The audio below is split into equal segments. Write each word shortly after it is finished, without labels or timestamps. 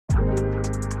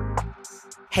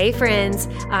Hey friends,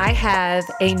 I have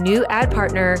a new ad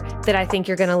partner that I think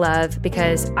you're going to love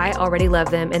because I already love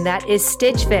them, and that is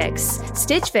Stitch Fix.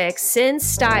 Stitch Fix sends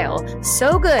style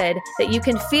so good that you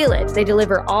can feel it. They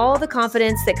deliver all the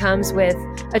confidence that comes with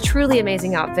a truly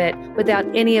amazing outfit without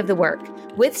any of the work.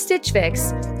 With Stitch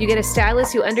Fix, you get a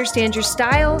stylist who understands your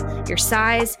style, your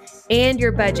size, and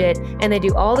your budget, and they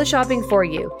do all the shopping for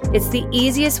you. It's the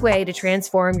easiest way to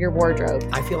transform your wardrobe.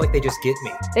 I feel like they just get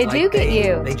me. They do get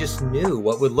you. They just knew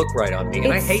what would look right on me.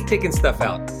 And I hate picking stuff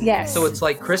out. Yes. So it's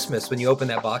like Christmas when you open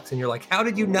that box and you're like, how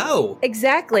did you know?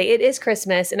 Exactly. It is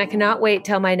Christmas, and I cannot wait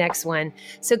till my next one.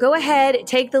 So go ahead,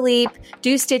 take the leap,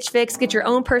 do Stitch Fix, get your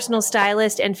own personal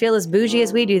stylist, and feel as bougie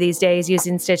as we do these days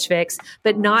using Stitch Fix,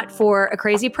 but not for a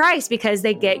crazy price because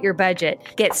they get your budget.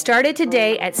 Get started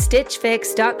today at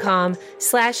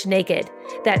stitchfix.com/naked.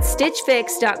 That's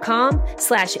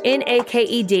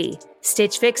stitchfix.com/NAKED.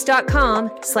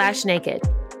 stitchfix.com/naked.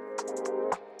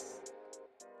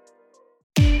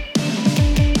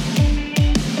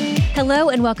 Hello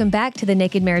and welcome back to the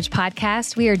Naked Marriage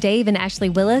Podcast. We are Dave and Ashley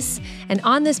Willis, and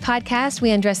on this podcast,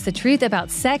 we undress the truth about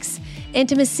sex,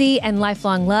 intimacy, and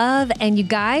lifelong love. And you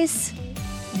guys,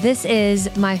 this is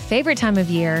my favorite time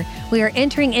of year. We are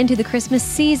entering into the Christmas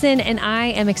season, and I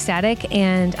am ecstatic,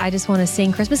 and I just want to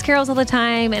sing Christmas carols all the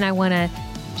time, and I want to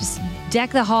just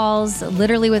deck the halls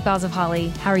literally with boughs of holly.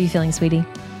 How are you feeling, sweetie?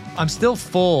 I'm still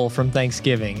full from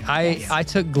Thanksgiving. I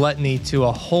took gluttony to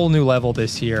a whole new level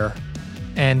this year.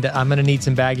 And I'm going to need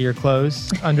some baggier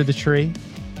clothes under the tree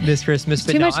this Christmas.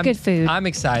 Too much good food. I'm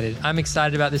excited. I'm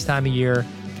excited about this time of year.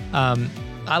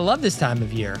 I love this time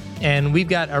of year. And we've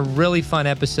got a really fun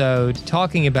episode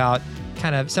talking about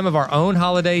kind of some of our own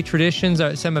holiday traditions,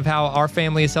 some of how our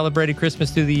family has celebrated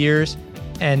Christmas through the years,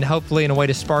 and hopefully in a way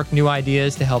to spark new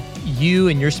ideas to help you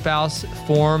and your spouse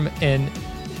form and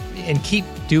keep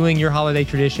doing your holiday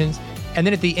traditions. And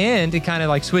then at the end, to kind of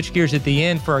like switch gears at the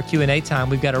end for our Q&A time,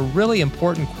 we've got a really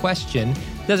important question.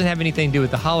 It doesn't have anything to do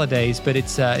with the holidays, but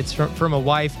it's from a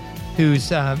wife whose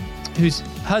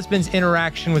husband's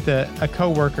interaction with a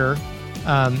coworker,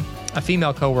 a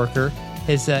female coworker,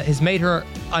 has made her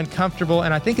uncomfortable.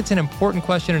 And I think it's an important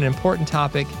question, an important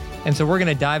topic. And so we're going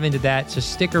to dive into that. So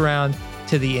stick around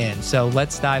to the end. So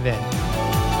let's dive in.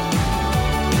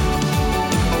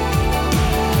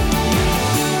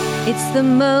 It's the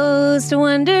most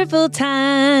wonderful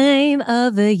time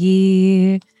of the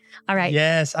year. All right.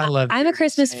 Yes, I love it. I'm a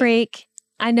Christmas freak.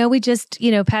 I know we just,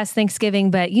 passed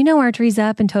Thanksgiving, but our tree's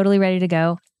up and totally ready to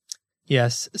go.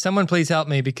 Yes. Someone please help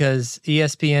me because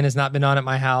ESPN has not been on at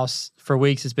my house for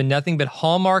weeks. It's been nothing but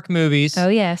Hallmark movies. Oh,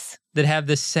 yes. That have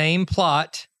the same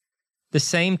plot, the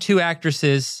same two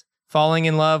actresses falling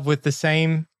in love with the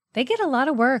same They get a lot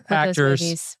of work with actors. those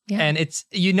movies. Yeah. And it's,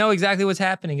 exactly what's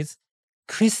happening. It's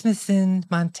Christmas in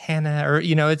Montana, or,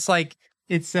 it's like,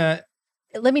 it's...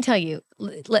 Let me tell you,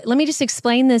 let me just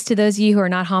explain this to those of you who are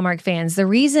not Hallmark fans. The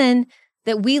reason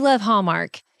that we love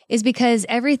Hallmark is because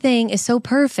everything is so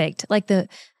perfect. Like the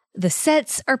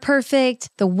sets are perfect,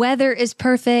 the weather is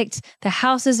perfect, the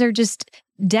houses are just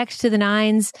decked to the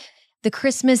nines. The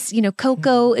Christmas,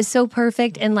 cocoa is so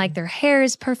perfect, and like their hair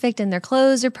is perfect and their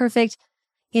clothes are perfect.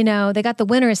 They got the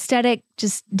winter aesthetic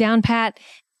just down pat.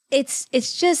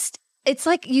 It's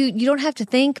like you don't have to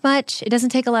think much. It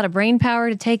doesn't take a lot of brain power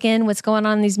to take in what's going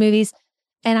on in these movies.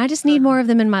 And I just need more of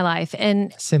them in my life.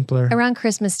 And simpler. Around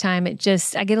Christmas time, I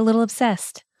get a little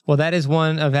obsessed. Well, that is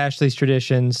one of Ashley's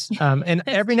traditions. And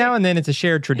every now and then it's a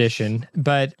shared tradition.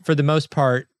 But for the most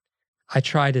part, I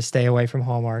try to stay away from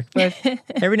Hallmark. But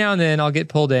every now and then I'll get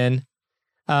pulled in.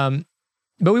 But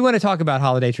we want to talk about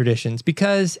holiday traditions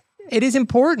because it is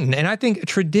important. And I think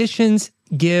traditions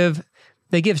give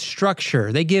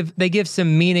structure. They give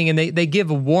some meaning, and they give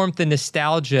warmth and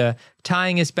nostalgia,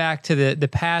 tying us back to the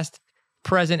past,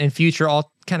 present, and future,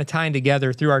 all kind of tying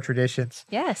together through our traditions.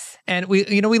 Yes. And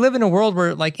we live in a world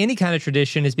where like any kind of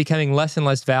tradition is becoming less and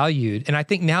less valued. And I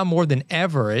think now more than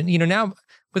ever, and now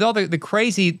with all the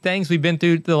crazy things we've been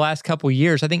through the last couple of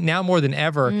years, I think now more than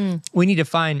ever, we need to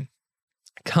find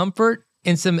comfort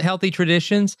in some healthy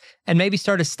traditions and maybe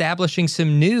start establishing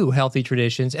some new healthy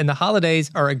traditions. And the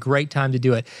holidays are a great time to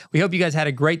do it. We hope you guys had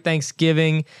a great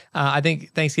Thanksgiving. I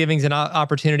think Thanksgiving's an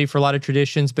opportunity for a lot of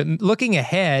traditions, but looking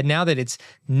ahead, now that it's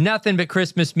nothing but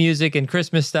Christmas music and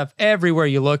Christmas stuff everywhere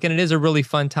you look, and it is a really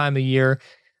fun time of year,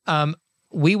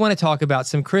 we want to talk about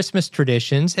some Christmas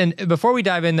traditions. And before we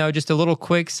dive in though, just a little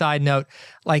quick side note,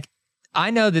 I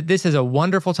know that this is a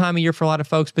wonderful time of year for a lot of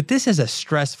folks, but this is a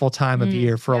stressful time of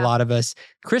year for a lot of us.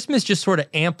 Christmas just sort of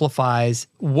amplifies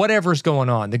whatever's going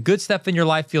on. The good stuff in your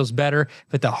life feels better,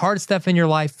 but the hard stuff in your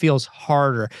life feels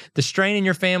harder. The strain in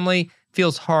your family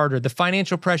feels harder. The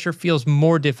financial pressure feels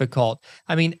more difficult.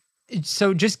 I mean,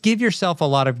 so just give yourself a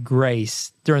lot of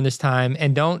grace during this time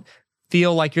and don't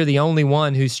feel like you're the only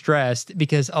one who's stressed,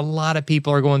 because a lot of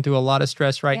people are going through a lot of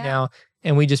stress right now.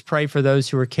 And we just pray for those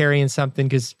who are carrying something,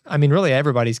 because I mean, really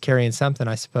everybody's carrying something,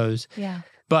 I suppose. Yeah.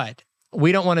 But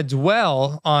we don't want to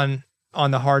dwell on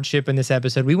the hardship in this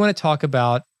episode. We want to talk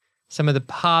about some of the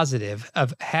positive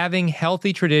of having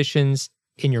healthy traditions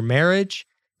in your marriage,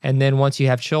 and then once you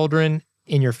have children,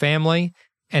 in your family,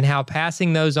 and how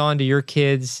passing those on to your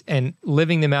kids and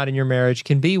living them out in your marriage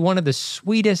can be one of the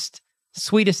sweetest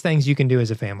things you can do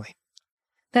as a family.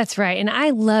 That's right. And I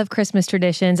love Christmas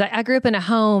traditions. I grew up in a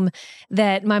home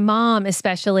that my mom,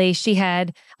 especially, she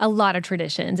had a lot of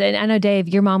traditions. And I know, Dave,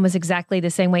 your mom was exactly the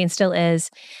same way and still is.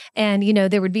 And, you know,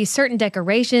 there would be certain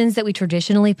decorations that we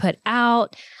traditionally put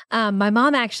out. My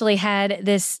mom actually had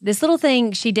this little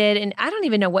thing she did, and I don't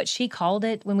even know what she called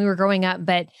it when we were growing up,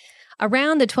 but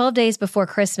around the 12 days before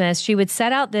Christmas, she would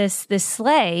set out this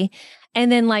sleigh, and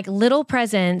then like little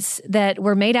presents that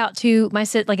were made out to my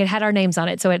sister, like it had our names on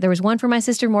it. So there was one for my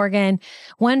sister Morgan,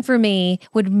 one for me,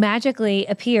 would magically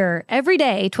appear every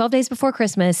day, 12 days before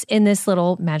Christmas, in this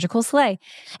little magical sleigh.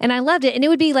 And I loved it. And it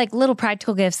would be like little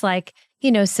practical gifts, like,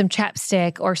 you know, some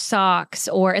chapstick or socks,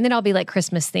 and then I'll be like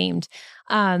Christmas themed.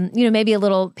 You know, maybe a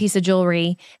little piece of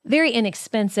jewelry, very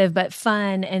inexpensive, but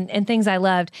fun and things I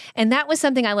loved. And that was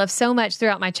something I loved so much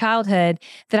throughout my childhood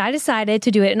that I decided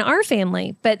to do it in our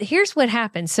family. But here's what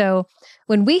happened. So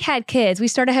when we had kids, we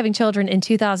started having children in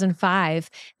 2005.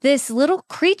 This little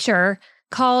creature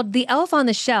called the Elf on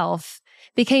the Shelf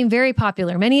became very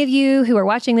popular. Many of you who are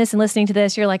watching this and listening to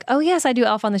this, you're like, oh yes, I do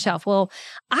Elf on the Shelf. Well,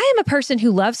 I am a person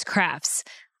who loves crafts.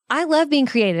 I love being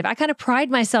creative. I kind of pride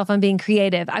myself on being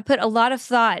creative. I put a lot of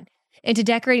thought into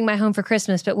decorating my home for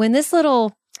Christmas. But when this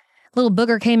little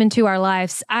booger came into our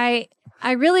lives, I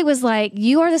really was like,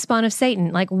 you are the spawn of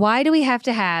Satan. Like, why do we have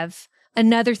to have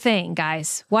another thing,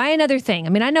 guys? Why another thing? I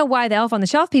mean, I know why the Elf on the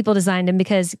Shelf people designed him,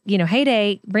 because, you know,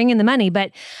 heyday, bring in the money.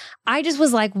 But I just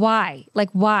was like, why? Like,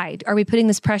 why are we putting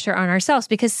this pressure on ourselves?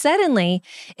 Because suddenly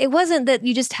it wasn't that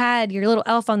you just had your little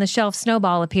Elf on the Shelf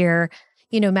snowball appear,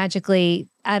 you know, magically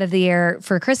out of the air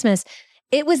for Christmas.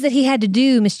 It was that he had to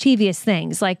do mischievous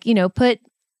things, like, you know, put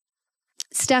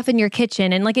stuff in your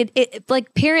kitchen. And like it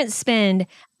like parents spend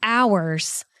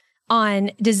hours on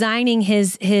designing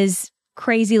his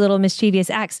crazy little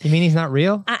mischievous acts. You mean he's not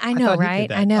real? I know,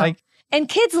 right? I know. Like, and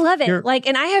kids love it. Like,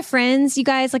 and I have friends, you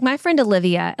guys, like my friend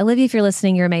Olivia. Olivia, if you're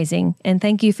listening, you're amazing. And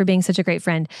thank you for being such a great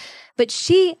friend. But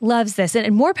she loves this,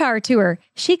 and more power to her.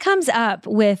 She comes up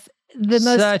with the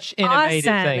most such innovative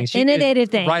awesome, things. She innovative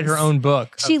could things. Write her own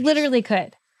book. She literally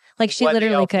could. Like, she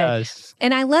literally could. Does.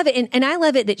 And I love it. And I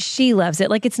love it that she loves it.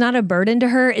 Like, it's not a burden to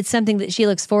her. It's something that she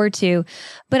looks forward to.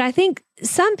 But I think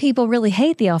some people really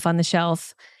hate the Elf on the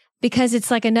Shelf because it's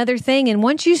like another thing. And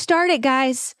once you start it,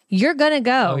 guys, you're going to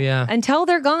go. Oh, yeah. Until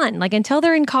they're gone. Like, until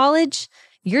they're in college,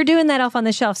 you're doing that Elf on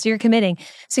the Shelf. So you're committing.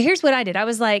 So here's what I did. I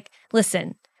was like,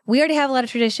 listen, we already have a lot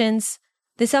of traditions.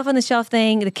 This Elf on the Shelf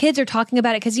thing, the kids are talking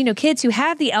about it because, you know, kids who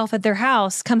have the elf at their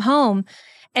house come home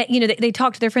and, you know, they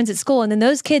talk to their friends at school. And then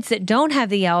those kids that don't have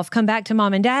the elf come back to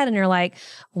mom and dad and are like,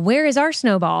 where is our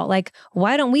snowball? Like,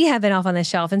 why don't we have an Elf on the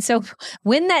Shelf? And so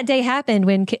when that day happened,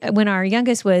 when our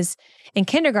youngest was in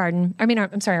kindergarten,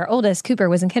 our oldest, Cooper,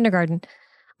 was in kindergarten,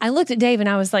 I looked at Dave and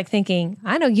I was like thinking,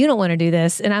 I know you don't want to do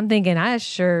this. And I'm thinking, I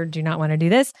sure do not want to do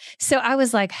this. So I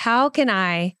was like, how can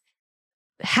I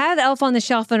have Elf on the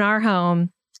Shelf in our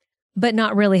home, but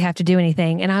not really have to do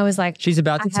anything? And I was like, she's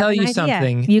about to tell you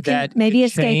something. You can maybe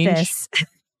escape this.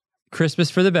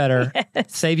 Christmas for the better,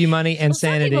 save you money and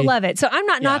sanity. Some people love it. So I'm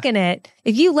not knocking it.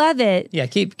 If you love it,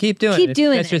 keep doing it. Keep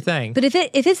doing it. That's your thing. But if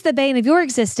it's the bane of your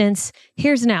existence,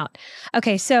 here's an out.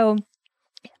 Okay, so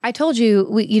I told you,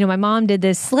 my mom did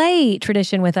this sleigh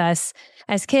tradition with us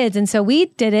as kids. And so we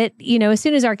did it, as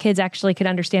soon as our kids actually could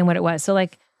understand what it was. So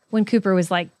like when Cooper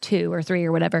was like 2 or 3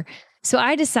 or whatever. So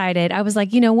I decided, I was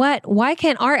like, you know what? Why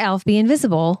can't our elf be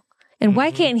invisible? And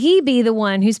why can't he be the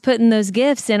one who's putting those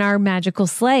gifts in our magical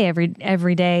sleigh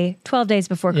every day, 12 days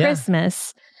before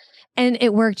Christmas? And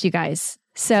it worked, you guys.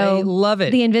 So they love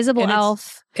it. The invisible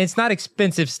elf. It's not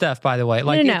expensive stuff, by the way.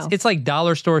 Like no. It's like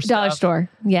dollar store stuff. Dollar store,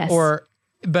 yes.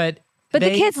 But the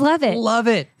kids love it. Love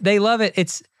it. They love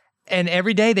it. And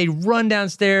every day they run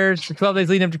downstairs for 12 days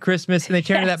leading up to Christmas and they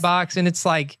tear into that box and it's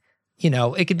like,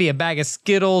 it could be a bag of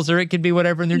Skittles or it could be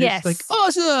whatever. And they're just like,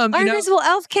 awesome. Our invisible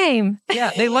elf came. Yeah.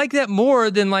 They like that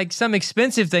more than like some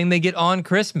expensive thing they get on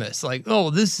Christmas. Like, oh,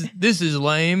 this is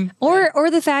lame. Or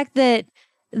the fact that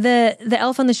the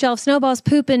Elf on the Shelf snowballs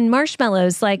pooping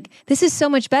marshmallows. Like, this is so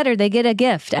much better. They get a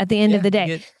gift at the end of the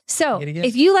day. So Get a gift?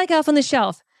 if you like Elf on the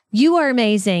Shelf, you are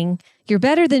amazing. You're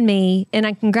better than me.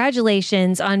 And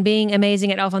congratulations on being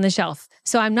amazing at Elf on the Shelf.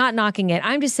 So I'm not knocking it.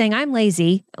 I'm just saying I'm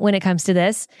lazy when it comes to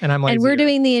this. And I'm lazy. And we're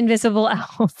doing the Invisible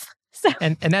Elf. So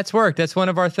And that's work. That's one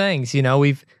of our things. You know,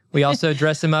 we also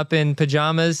dress them up in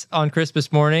pajamas on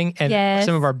Christmas morning. And Yes.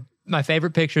 some of my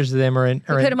favorite pictures of them are we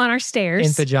put them on our stairs.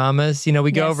 in pajamas. You know,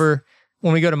 we go Yes. over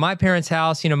when we go to my parents'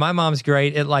 house. You know, my mom's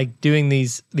great at like doing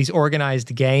these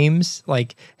organized games.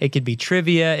 Like it could be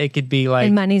trivia, it could be like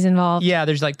and money's involved. yeah,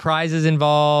 there's like prizes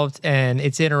involved, and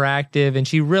it's interactive. And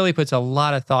she really puts a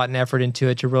lot of thought and effort into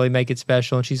it to really make it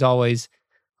special. And she's always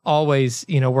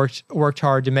you know worked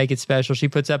hard to make it special. She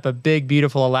puts up a big,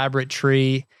 beautiful, elaborate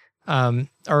tree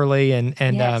early, and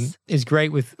Yes. is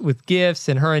great with gifts.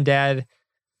 And her and Dad,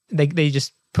 they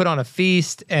just put on a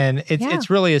feast, and it's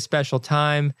really a special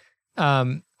time.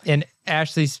 And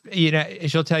Ashley's, you know,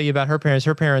 she'll tell you about her parents.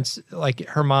 Her parents, like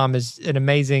her mom, is an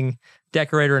amazing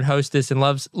decorator and hostess, and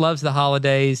loves the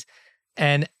holidays.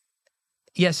 And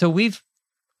yeah, so we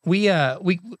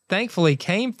thankfully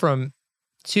came from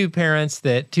two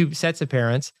sets of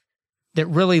parents that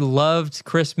really loved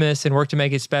Christmas and worked to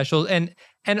make it special, and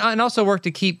also worked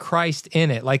to keep Christ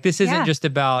in it. Like this isn't just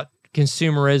about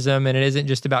consumerism, and it isn't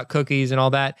just about cookies and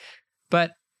all that.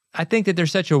 But I think that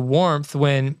there's such a warmth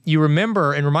when you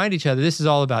remember and remind each other this is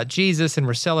all about Jesus and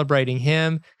we're celebrating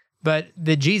him, but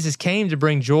that Jesus came to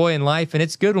bring joy in life. And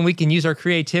it's good when we can use our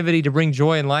creativity to bring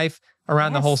joy in life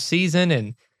around the whole season.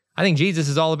 And I think Jesus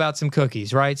is all about some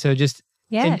cookies, right? So just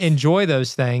enjoy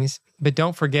those things, but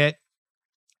don't forget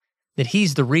that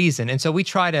he's the reason. And so we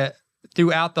try to,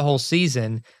 throughout the whole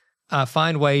season,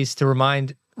 find ways to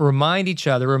remind each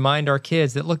other, remind our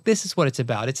kids that, look, this is what it's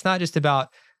about. It's not just about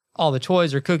all the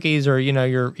toys or cookies or, you know,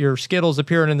 your Skittles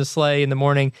appearing in the sleigh in the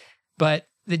morning, but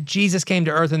that Jesus came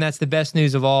to earth, and that's the best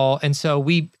news of all. And so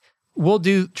we'll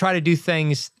try to do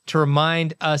things to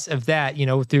remind us of that, you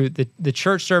know, through the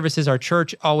church services. Our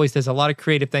church always does a lot of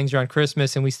creative things around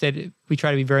Christmas, and we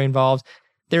try to be very involved.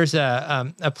 There's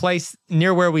a place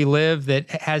near where we live that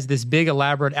has this big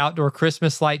elaborate outdoor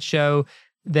Christmas light show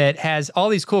that has all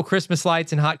these cool Christmas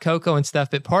lights and hot cocoa and stuff.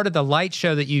 But part of the light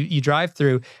show that you drive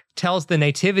through tells the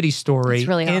nativity story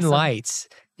really in awesome. Lights,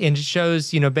 and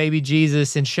shows, you know, baby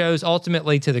Jesus, and shows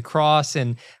ultimately to the cross.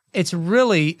 And it's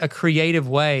really a creative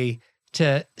way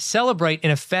to celebrate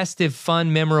in a festive,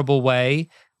 fun, memorable way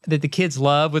that the kids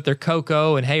love with their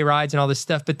cocoa and hay rides and all this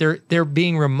stuff, but they're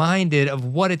being reminded of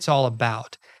what it's all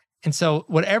about. And so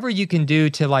whatever you can do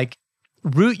to like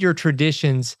root your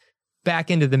traditions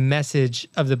back into the message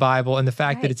of the Bible and the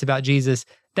fact that it's about Jesus,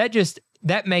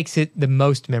 that makes it the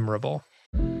most memorable.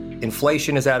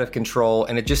 Inflation is out of control,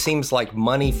 and it just seems like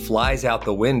money flies out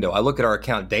the window. I look at our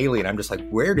account daily and I'm just like,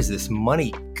 where does this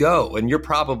money go? And you're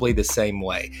probably the same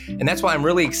way. And that's why I'm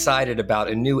really excited about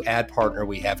a new ad partner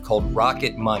we have called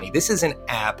Rocket Money. This is an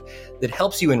app that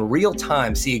helps you in real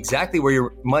time see exactly where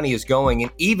your money is going.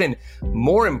 And even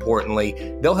more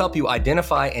importantly, they'll help you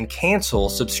identify and cancel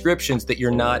subscriptions that you're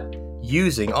not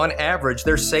using. On average,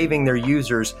 they're saving their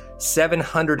users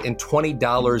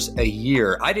 $720 a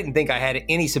year. I didn't think I had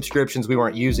any subscriptions we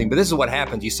weren't using, but this is what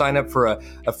happens. You sign up for a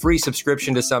free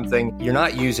subscription to something, you're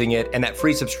not using it, and that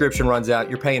free subscription runs out.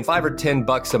 You're paying $5 or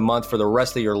 $10 a month for the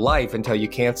rest of your life until you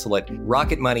cancel it.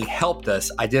 Rocket Money helped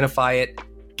us identify it,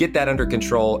 get that under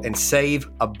control, and save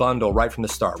a bundle right from the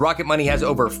start. Rocket Money has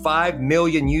over 5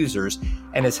 million users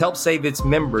and has helped save its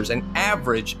members an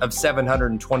average of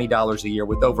 $720 a year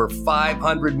with over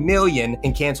 500 million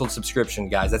in canceled subscription,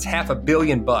 guys. That's $500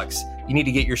 million. You need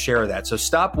to get your share of that. So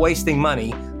stop wasting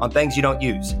money on things you don't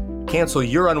use. Cancel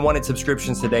your unwanted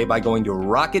subscriptions today by going to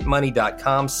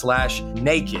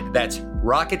rocketmoney.com/naked. That's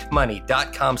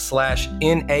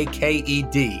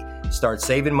rocketmoney.com/NAKED. Start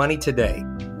saving money today.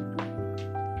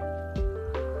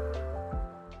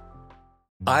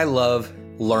 I love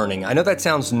learning. I know that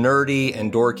sounds nerdy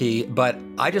and dorky, but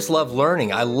I just love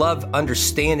learning. I love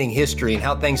understanding history and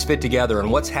how things fit together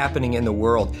and what's happening in the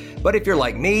world. But if you're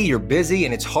like me, you're busy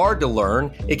and it's hard to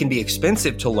learn. It can be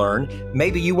expensive to learn.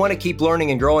 Maybe you want to keep learning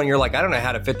and growing. You're like, I don't know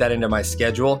how to fit that into my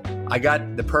schedule. I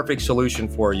got the perfect solution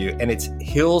for you, and it's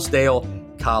Hillsdale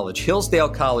College. Hillsdale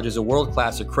College is a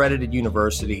world-class accredited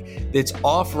university that's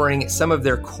offering some of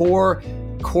their core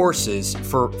courses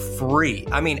for free.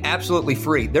 I mean, absolutely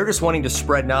free. They're just wanting to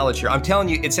spread knowledge here. I'm telling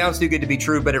you, it sounds too good to be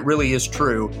true, but it really is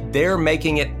true. They're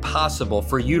making it possible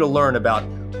for you to learn about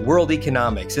world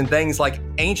economics and things like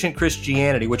ancient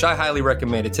Christianity, which I highly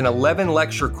recommend. It's an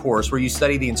 11-lecture course where you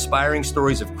study the inspiring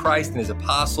stories of Christ and his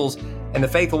apostles, and the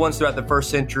faithful ones throughout the first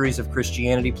centuries of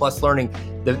Christianity, plus learning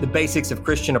the basics of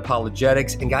Christian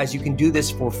apologetics. And guys, you can do this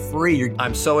for free.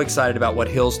 I'm so excited about what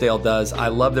Hillsdale does. I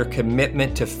love their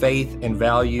commitment to faith and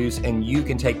values, and you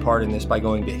can take part in this by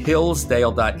going to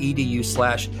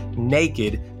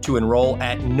hillsdale.edu/naked to enroll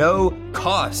at no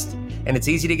cost. And it's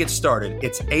easy to get started.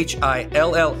 It's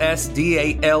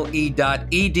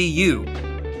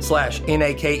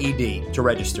hillsdale.edu/naked to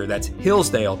register. That's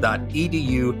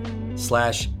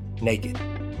hillsdale.edu/naked.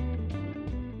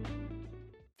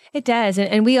 It does.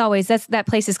 And we always, that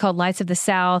place is called Lights of the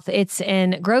South. It's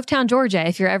in Grovetown, Georgia.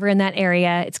 If you're ever in that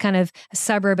area, it's kind of a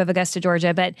suburb of Augusta,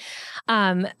 Georgia. But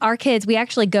our kids, we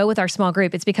actually go with our small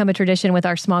group. It's become a tradition with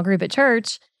our small group at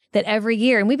church that every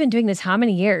year, and we've been doing this how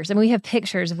many years? I mean, we have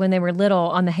pictures of when they were little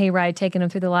on the hayride, taking them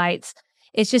through the lights.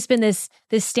 It's just been this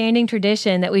standing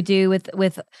tradition that we do with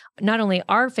not only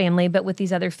our family, but with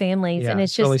these other families. Yeah, and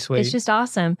it's just really sweet. It's just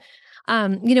awesome.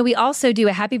 We also do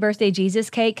a Happy Birthday Jesus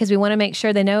cake because we want to make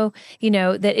sure they know,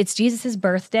 that it's Jesus's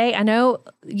birthday. I know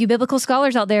you biblical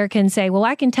scholars out there can say, well,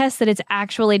 I can test that it's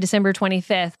actually December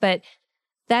 25th, but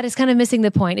that is kind of missing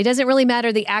the point. It doesn't really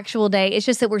matter the actual day. It's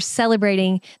just that we're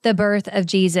celebrating the birth of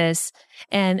Jesus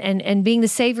and being the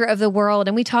savior of the world.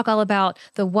 And we talk all about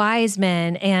the wise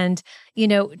men and,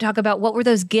 talk about what were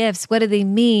those gifts? What do they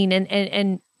mean?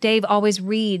 And Dave always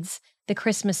reads the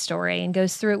Christmas story and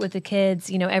goes through it with the kids,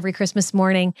 every Christmas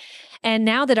morning. And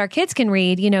now that our kids can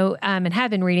read, and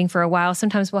have been reading for a while,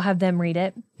 sometimes we'll have them read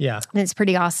it. Yeah. And it's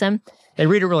pretty awesome. They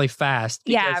read it really fast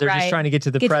because they're just trying to get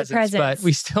to the presents, but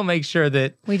we still make sure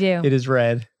that we do. It is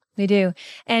read. We do.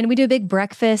 And we do a big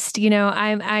breakfast.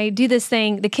 I do this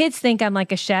thing. The kids think I'm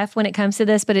like a chef when it comes to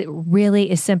this, but it really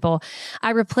is simple. I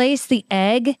replace the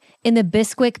egg in the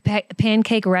Bisquick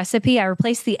pancake recipe. I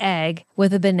replace the egg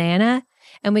with a banana,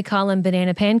 and we call them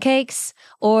banana pancakes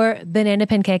or banana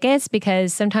panqueques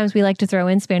because sometimes we like to throw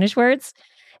in Spanish words.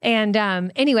 And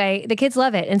anyway, the kids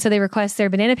love it. And so they request their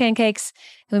banana pancakes,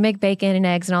 and we make bacon and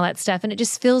eggs and all that stuff. And it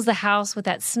just fills the house with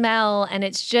that smell. And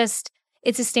it's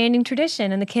a standing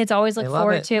tradition. And the kids always look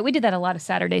forward to it. We do that a lot of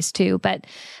Saturdays too, but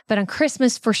on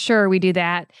Christmas for sure we do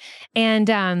that. And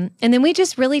then we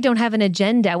just really don't have an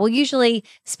agenda. We'll usually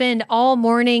spend all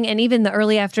morning and even the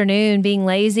early afternoon being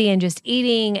lazy and just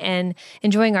eating and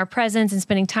enjoying our presents and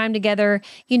spending time together.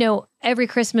 Every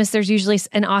Christmas there's usually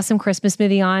an awesome Christmas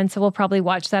movie on, so we'll probably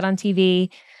watch that on TV.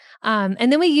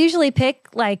 And then we usually pick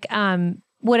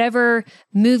whatever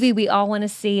movie we all want to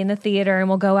see in the theater, and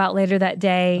we'll go out later that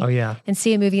day and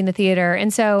see a movie in the theater.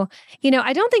 And so,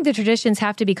 I don't think the traditions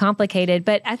have to be complicated,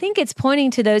 but I think it's pointing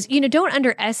to those, don't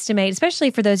underestimate, especially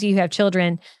for those of you who have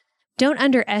children, don't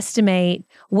underestimate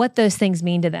what those things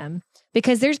mean to them.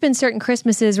 Because there's been certain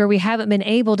Christmases where we haven't been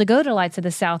able to go to Lights of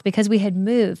the South because we had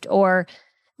moved or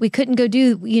we couldn't go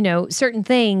do, certain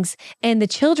things. And the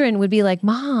children would be like,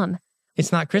 Mom,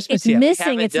 it's not Christmas it's yet.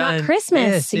 Missing. It's not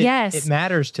Christmas. Yes. It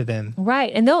matters to them.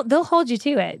 Right. And they'll hold you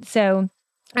to it. So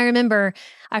I remember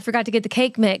I forgot to get the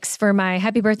cake mix for my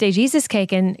Happy Birthday Jesus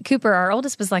cake. And Cooper, our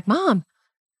oldest, was like, Mom,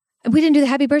 we didn't do the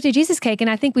Happy Birthday Jesus cake. And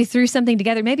I think we threw something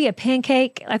together, maybe a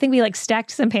pancake. I think we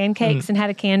stacked some pancakes and had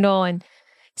a candle and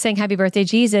sang Happy Birthday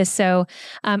Jesus. So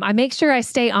I make sure I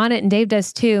stay on it, and Dave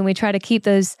does too. And we try to keep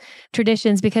those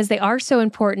traditions because they are so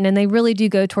important, and they really do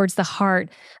go towards the heart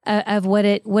of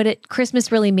what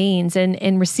Christmas really means,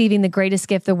 and receiving the greatest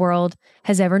gift the world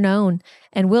has ever known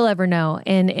and will ever know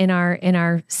in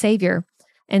our Savior.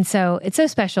 And so it's so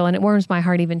special, and it warms my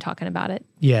heart even talking about it.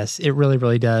 Yes, it really,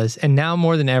 really does. And now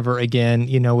more than ever, again,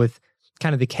 with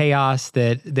kind of the chaos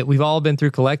that we've all been through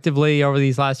collectively over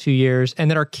these last few years, and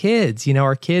that our kids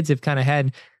have kind of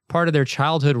had part of their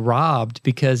childhood robbed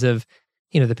because of,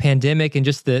 the pandemic and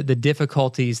just the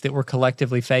difficulties that we're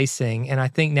collectively facing. And I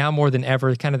think now more than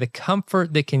ever, kind of the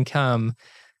comfort that can come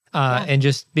and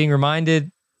just being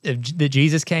reminded that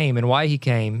Jesus came and why he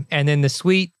came, and then the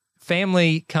sweet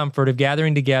family comfort of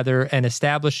gathering together and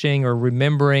establishing or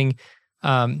remembering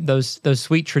those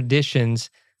sweet traditions.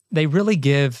 They really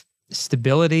give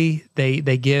stability.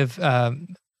 They give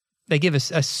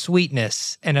us a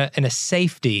sweetness and a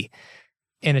safety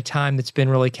in a time that's been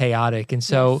really chaotic. And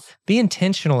so be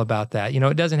intentional about that.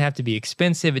 It doesn't have to be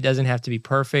expensive. It doesn't have to be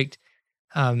perfect.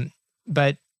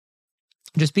 But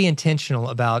just be intentional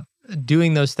about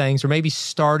doing those things, or maybe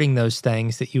starting those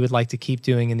things that you would like to keep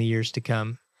doing in the years to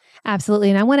come. Absolutely.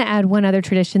 And I want to add one other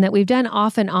tradition that we've done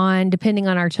off and on, depending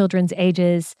on our children's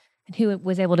ages and who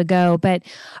was able to go. But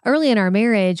early in our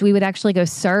marriage, we would actually go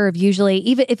serve, usually,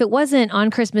 even if it wasn't on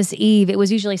Christmas Eve, it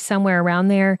was usually somewhere around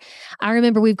there. I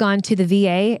remember we've gone to the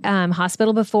VA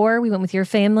hospital before. We went with your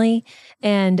family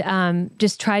and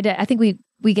just tried to, I think we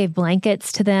we gave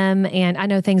blankets to them. And I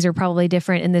know things are probably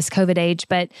different in this COVID age,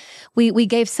 but we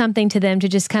gave something to them to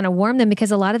just kind of warm them,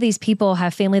 because a lot of these people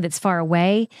have family that's far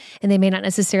away and they may not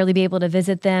necessarily be able to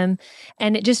visit them.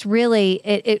 And it just really,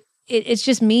 it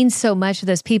just means so much to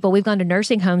those people. We've gone to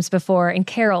nursing homes before and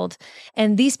caroled.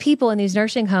 And these people in these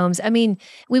nursing homes, I mean,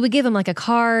 we would give them like a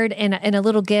card and a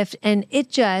little gift, and it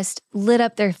just lit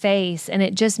up their face, and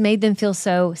it just made them feel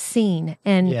so seen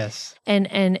and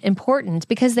important,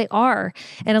 because they are.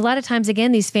 And a lot of times,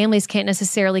 again, these families can't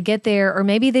necessarily get there, or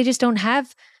maybe they just don't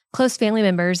have close family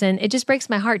members. And it just breaks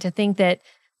my heart to think that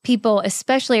people,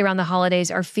 especially around the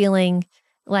holidays, are feeling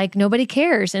like nobody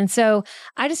cares. And so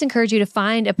I just encourage you to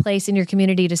find a place in your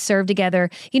community to serve together.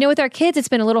 You know, with our kids, it's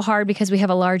been a little hard because we have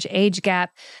a large age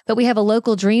gap, but we have a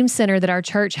local dream center that our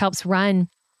church helps run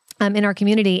in our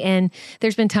community. And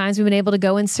there's been times we've been able to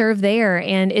go and serve there.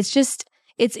 And it's just,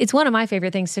 it's one of my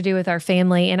favorite things to do with our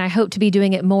family. And I hope to be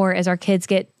doing it more as our kids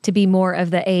get to be more of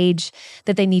the age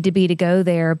that they need to be to go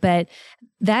there. But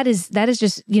that is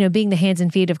just, you know, being the hands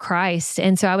and feet of Christ.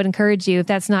 And so I would encourage you, if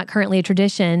that's not currently a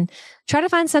tradition, try to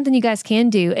find something you guys can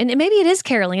do. And maybe it is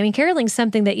caroling. I mean, caroling is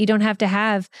something that you don't have to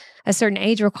have a certain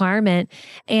age requirement.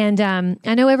 And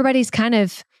I know everybody's kind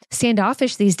of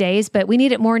standoffish these days, but we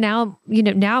need it more now, you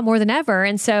know, now more than ever.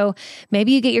 And so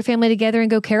maybe you get your family together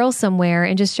and go carol somewhere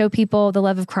and just show people the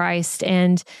love of Christ.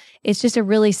 And it's just a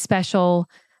really special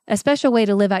way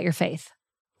to live out your faith.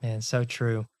 Man, so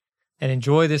true. And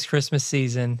enjoy this Christmas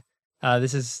season. I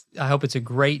hope it's a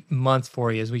great month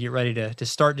for you as we get ready to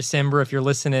start December. If you're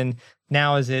listening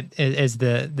now as the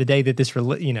day that this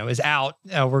is out,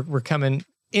 we're coming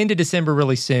into December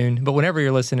really soon. But whenever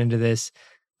you're listening to this,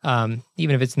 even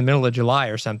if it's in the middle of July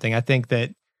or something, I think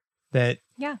that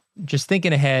just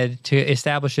thinking ahead to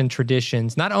establishing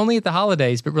traditions, not only at the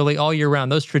holidays, but really all year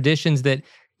round, those traditions that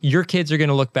your kids are going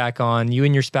to look back on, you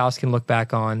and your spouse can look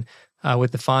back on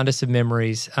with the fondest of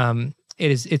memories.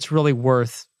 It's really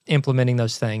worth implementing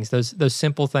those things. Those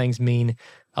simple things mean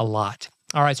a lot.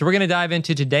 All right, so we're going to dive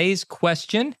into today's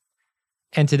question.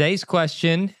 And today's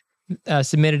question,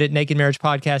 submitted at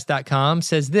nakedmarriagepodcast.com,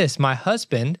 says this: my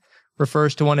husband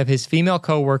refers to one of his female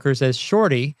coworkers as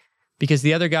Shorty because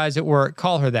the other guys at work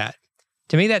call her that.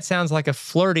 To me, that sounds like a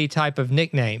flirty type of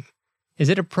nickname. Is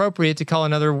it appropriate to call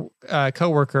another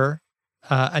coworker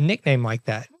a nickname like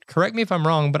that? Correct me if I'm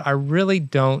wrong, but I really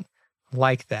don't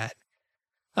like that.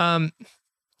 I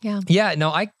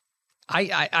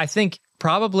think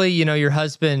probably, your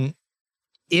husband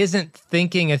isn't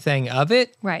thinking a thing of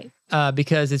it. Right.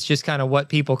 Because it's just kind of what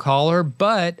people call her.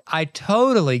 But I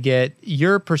totally get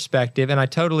your perspective, and I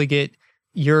totally get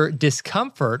your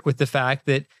discomfort with the fact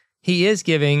that he is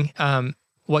giving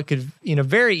what could,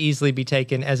 very easily be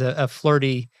taken as a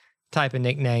flirty type of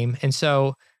nickname. And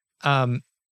so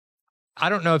I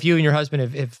don't know if you and your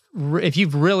husband if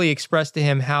you've really expressed to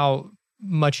him how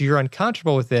much you're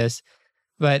uncomfortable with this,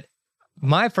 but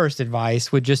my first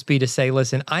advice would just be to say,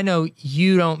 listen, I know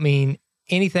you don't mean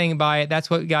anything by it. That's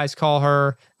what guys call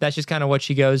her. That's just kind of what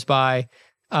she goes by.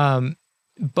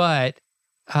 But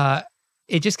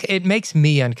it makes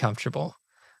me uncomfortable.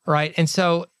 Right. And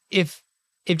so if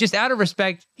just out of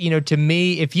respect, to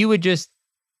me, if you would just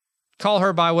call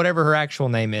her by whatever her actual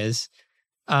name is,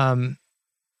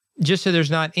 just so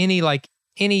there's not any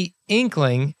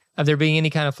inkling of there being any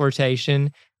kind of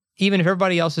flirtation, even if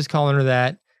everybody else is calling her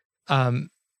that,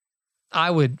 I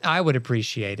would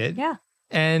appreciate it. Yeah.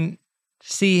 And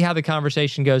see how the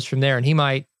conversation goes from there. And he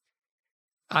might,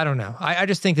 I don't know. I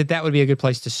just think that would be a good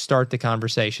place to start the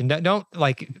conversation. Don't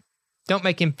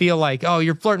make him feel like, oh,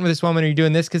 you're flirting with this woman or you're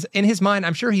doing this. Because in his mind,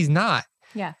 I'm sure he's not.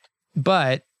 Yeah.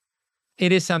 But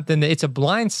it is something that it's a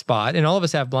blind spot, and all of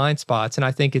us have blind spots. And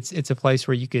I think it's a place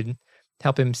where you could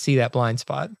help him see that blind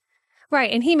spot.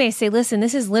 Right. And he may say, listen,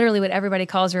 this is literally what everybody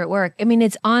calls her at work. I mean,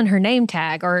 it's on her name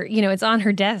tag, or, it's on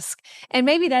her desk. And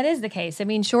maybe that is the case. I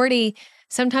mean, Shorty,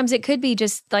 sometimes it could be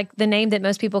just like the name that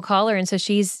most people call her. And so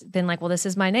she's been like, well, this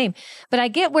is my name. But I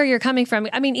get where you're coming from.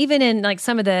 I mean, even in like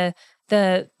some of the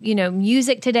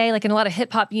music today, like in a lot of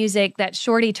hip hop music, that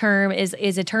Shorty term is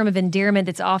a term of endearment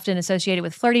that's often associated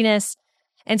with flirtiness.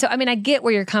 And so, I mean, I get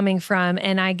where you're coming from,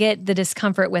 and I get the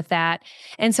discomfort with that.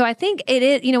 And so I think it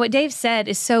is, what Dave said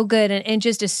is so good. And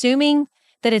just assuming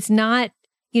that it's not,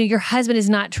 your husband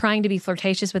is not trying to be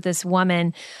flirtatious with this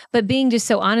woman, but being just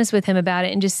so honest with him about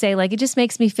it and just say, like, it just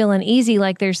makes me feel uneasy,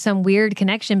 like there's some weird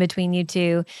connection between you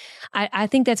two. I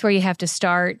think that's where you have to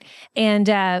start. And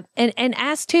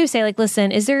ask too, say like,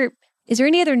 listen, is there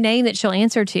any other name that she'll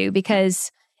answer to?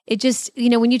 Because it just,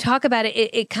 when you talk about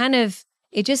it,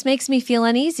 it just makes me feel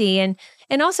uneasy. And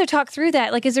And also talk through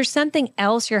that. Like, is there something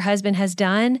else your husband has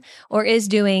done or is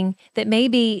doing that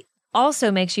maybe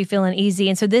also makes you feel uneasy?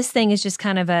 And so this thing is just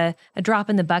kind of a drop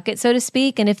in the bucket, so to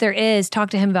speak. And if there is, talk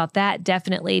to him about that,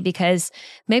 definitely, because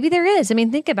maybe there is. I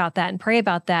mean, think about that and pray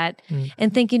about that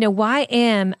and think, why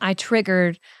am I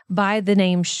triggered by the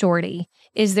name Shorty?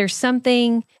 Is there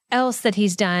something else that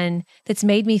he's done that's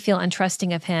made me feel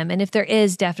untrusting of him? And if there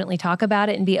is, definitely talk about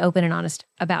it and be open and honest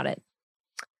about it.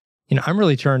 I'm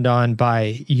really turned on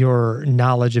by your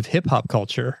knowledge of hip hop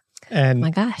culture. And my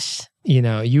gosh. You were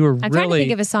I'm really trying to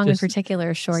think of a song in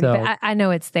particular, Shorty, but I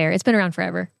know it's there. It's been around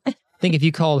forever. I think if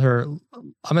you called her,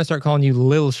 I'm going to start calling you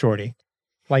Lil Shorty.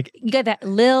 Like, you got that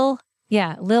Lil.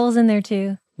 Yeah, Lil's in there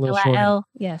too. Lil Shorty. L.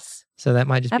 Yes. So that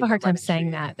might just I have a hard time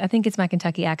saying that. I think it's my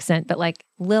Kentucky accent, but like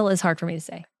Lil is hard for me to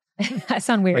say. I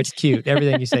sound weird. It's cute.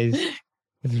 Everything you say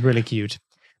is really cute.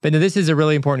 But no, this is a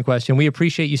really important question. We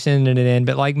appreciate you sending it in,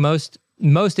 but like most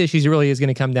issues, it really is going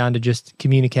to come down to just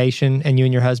communication and you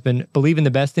and your husband believing the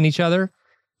best in each other,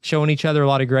 showing each other a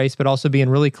lot of grace, but also being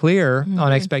really clear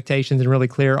on expectations and really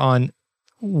clear on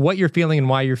what you're feeling and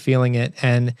why you're feeling it.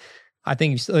 And I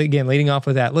think, again, leading off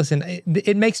with that, listen,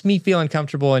 it makes me feel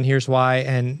uncomfortable and here's why.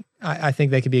 And I think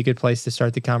that could be a good place to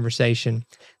start the conversation.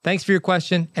 Thanks for your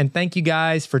question. And thank you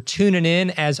guys for tuning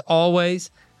in. As always,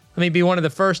 let me be one of the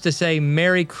first to say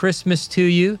Merry Christmas to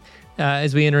you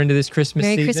as we enter into this Christmas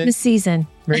season. Merry Christmas season.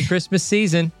 Merry Christmas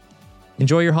season.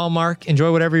 Enjoy your Hallmark.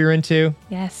 Enjoy whatever you're into.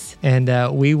 Yes.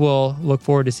 And we will look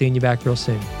forward to seeing you back real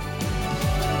soon.